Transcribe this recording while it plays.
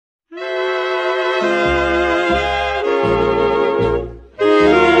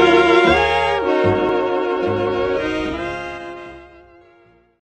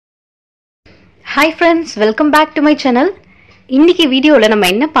Hi friends, welcome back to my channel. இன்னைக்கு வீடியோல நம்ம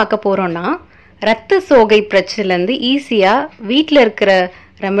என்ன பார்க்க போறோம்னா இரத்த சோகை பிரச்சனையில இருந்து ஈஸியா வீட்ல இருக்கிற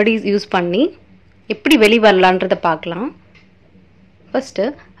ரெமெடிஸ் யூஸ் பண்ணி எப்படி வெளி வரலாம்ன்றத பார்க்கலாம். ஃபர்ஸ்ட்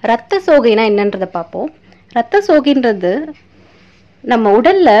இரத்த சோகைனா என்னன்றத பாப்போம். இரத்த சோகைன்றது நம்ம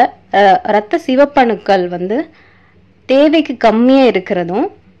உடல்ல இரத்த சிவப்பணுக்கள் தேவைக்கு கம்மியா இருக்குறதும்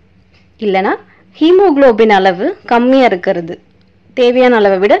இல்லனா ஹீமோகுளோபின் அளவு கம்மியா இருக்குது. தேவையான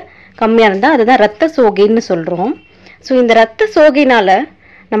அளவை விட கம்மியா இருந்தா அதுதான் இரத்த சோகைன்னு சொல்றோம். சோ இந்த இரத்த சோகைனால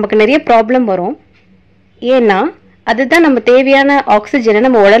நமக்கு நிறைய ப்ராப்ளம் வரும். ஏன்னா அதுதான் நம்ம தேவையான ஆக்சிஜனை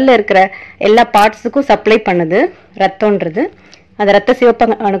நம்ம உடல்ல இருக்கிற எல்லா பார்ட்ஸுக்கும் சப்ளை பண்ணுது. ரத்தம்ன்றது அந்த இரத்த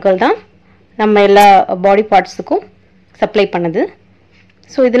சிவப்பு அணுக்கள் தான் நம்ம எல்லா பாடி பார்ட்ஸுக்கும் சப்ளை பண்ணுது.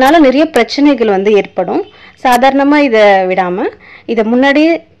 ஸோ இதனால நிறைய பிரச்சனைகள் ஏற்படும். சாதாரணமா இதை விடாம இதை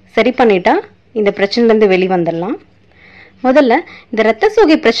முன்னாடியே சரி பண்ணிட்டா இந்த பிரச்சனைலேருந்து வெளிவந்துடலாம். முதல்ல இந்த இரத்த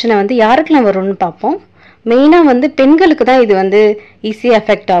சோகை பிரச்சனை யாருக்கெல்லாம் வரும்னு பார்ப்போம். மெயினாக பெண்களுக்கு தான் இது ஈஸியாக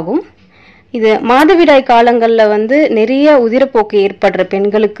எஃபெக்ட் ஆகும். இது மாதவிடாய் காலங்களில் நிறைய உதிரப்போக்கு ஏற்படுற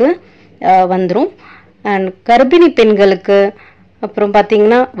பெண்களுக்கு வந்துடும். அண்ட் கர்ப்பிணி பெண்களுக்கு, அப்புறம்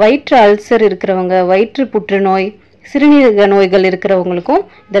பார்த்தீங்கன்னா வயிற்று அல்சர் இருக்கிறவங்க, வயிற்று புற்றுநோய், சிறுநீரக நோய்கள் இருக்கிறவங்களுக்கும்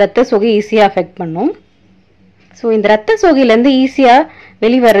இந்த இரத்த சோகை ஈஸியாக அஃபெக்ட் பண்ணும். ஸோ இந்த இரத்த சோகையிலேருந்து ஈஸியாக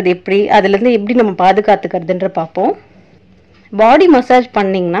வெளிவரது எப்படி, அதுலேருந்து எப்படி நம்ம பாதுகாத்துக்கிறதுன்ற பார்ப்போம். பாடி மசாஜ்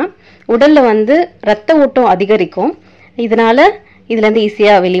பண்ணிங்கன்னா உடலில் ரத்த ஓட்டம் அதிகரிக்கும். இதனால் இதுலேருந்து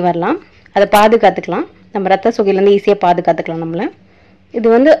ஈஸியாக வெளிவரலாம். அதை பாதுகாத்துக்கலாம். நம்ம ரத்த சோகையிலேருந்து ஈஸியாக பாதுகாத்துக்கலாம் நம்மளை.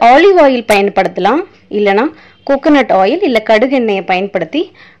 இது ஆலிவ் ஆயில் பயன்படுத்தலாம், இல்லைனா கோகோனட் ஆயில் இல்லை கடுகு எண்ணெயை பயன்படுத்தி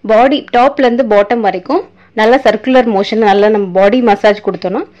பாடி டாப்லேருந்து பாட்டம் வரைக்கும் நல்லா சர்க்குலர் மோஷன் நல்லா நம்ம பாடி மசாஜ்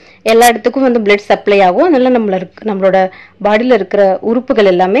கொடுத்தோன்னா எல்லா இடத்துக்கும் பிளட் சப்ளை ஆகும். அதனால நம்மளோட பாடியில் இருக்கிற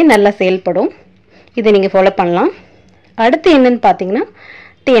உறுப்புகள் எல்லாமே நல்லா செயல்படும். இதை நீங்கள் ஃபாலோ பண்ணலாம். அடுத்து என்னன்னு பார்த்தீங்கன்னா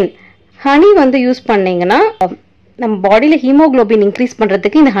தேன், ஹனி யூஸ் பண்ணீங்கன்னா நம்ம பாடியில் ஹீமோகுளோபின் இன்க்ரீஸ்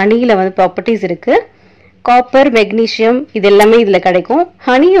பண்ணுறதுக்கு இந்த ஹனியில் ப்ராப்பர்ட்டிஸ் இருக்குது. காப்பர், மெக்னீஷியம் இது எல்லாமே இதில் கிடைக்கும்.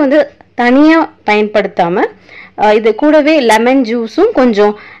 ஹனியை தனியாக பயன்படுத்தாமல் இது கூடவே லெமன் ஜூஸும்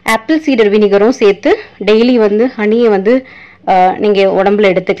கொஞ்சம் ஆப்பிள் சீடர் வினிகரும் சேர்த்து டெய்லி ஹனியை நீங்கள்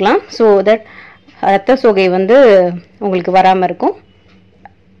உடம்புல எடுத்துக்கலாம். ஸோ தட் ரத்த சோகை உங்களுக்கு வராமல் இருக்கும்.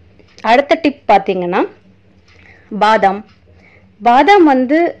 அடுத்த டிப் பார்த்தீங்கன்னா பாதாம்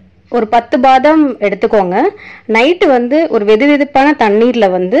ஒரு 10 பாதாம் எடுத்துக்கோங்க. நைட்டு ஒரு வெதுவெதுப்பான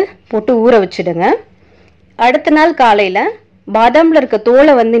தண்ணீரில் போட்டு ஊற வச்சுடுங்க. அடுத்த நாள் காலையில் பாதாமில் இருக்க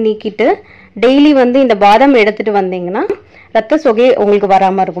தோலை நீக்கிட்டு டெய்லி இந்த பாதாம் எடுத்துகிட்டு வந்தீங்கன்னா ரத்த சோகை உங்களுக்கு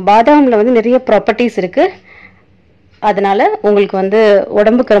வராமல் இருக்கும். பாதாமில் நிறைய ப்ராப்பர்ட்டிஸ் இருக்குது. அதனால் உங்களுக்கு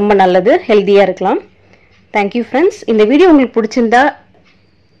உடம்புக்கு ரொம்ப நல்லது, ஹெல்த்தியாக இருக்கலாம். Thank you friends. இந்த வீடியோ உங்களுக்கு பிடிச்சிருந்தா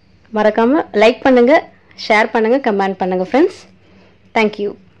மறக்காமல் லைக் பண்ணுங்கள், ஷேர் பண்ணுங்கள், கமெண்ட் பண்ணுங்கள் friends. Thank you.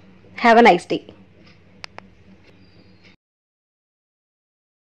 Have a nice day.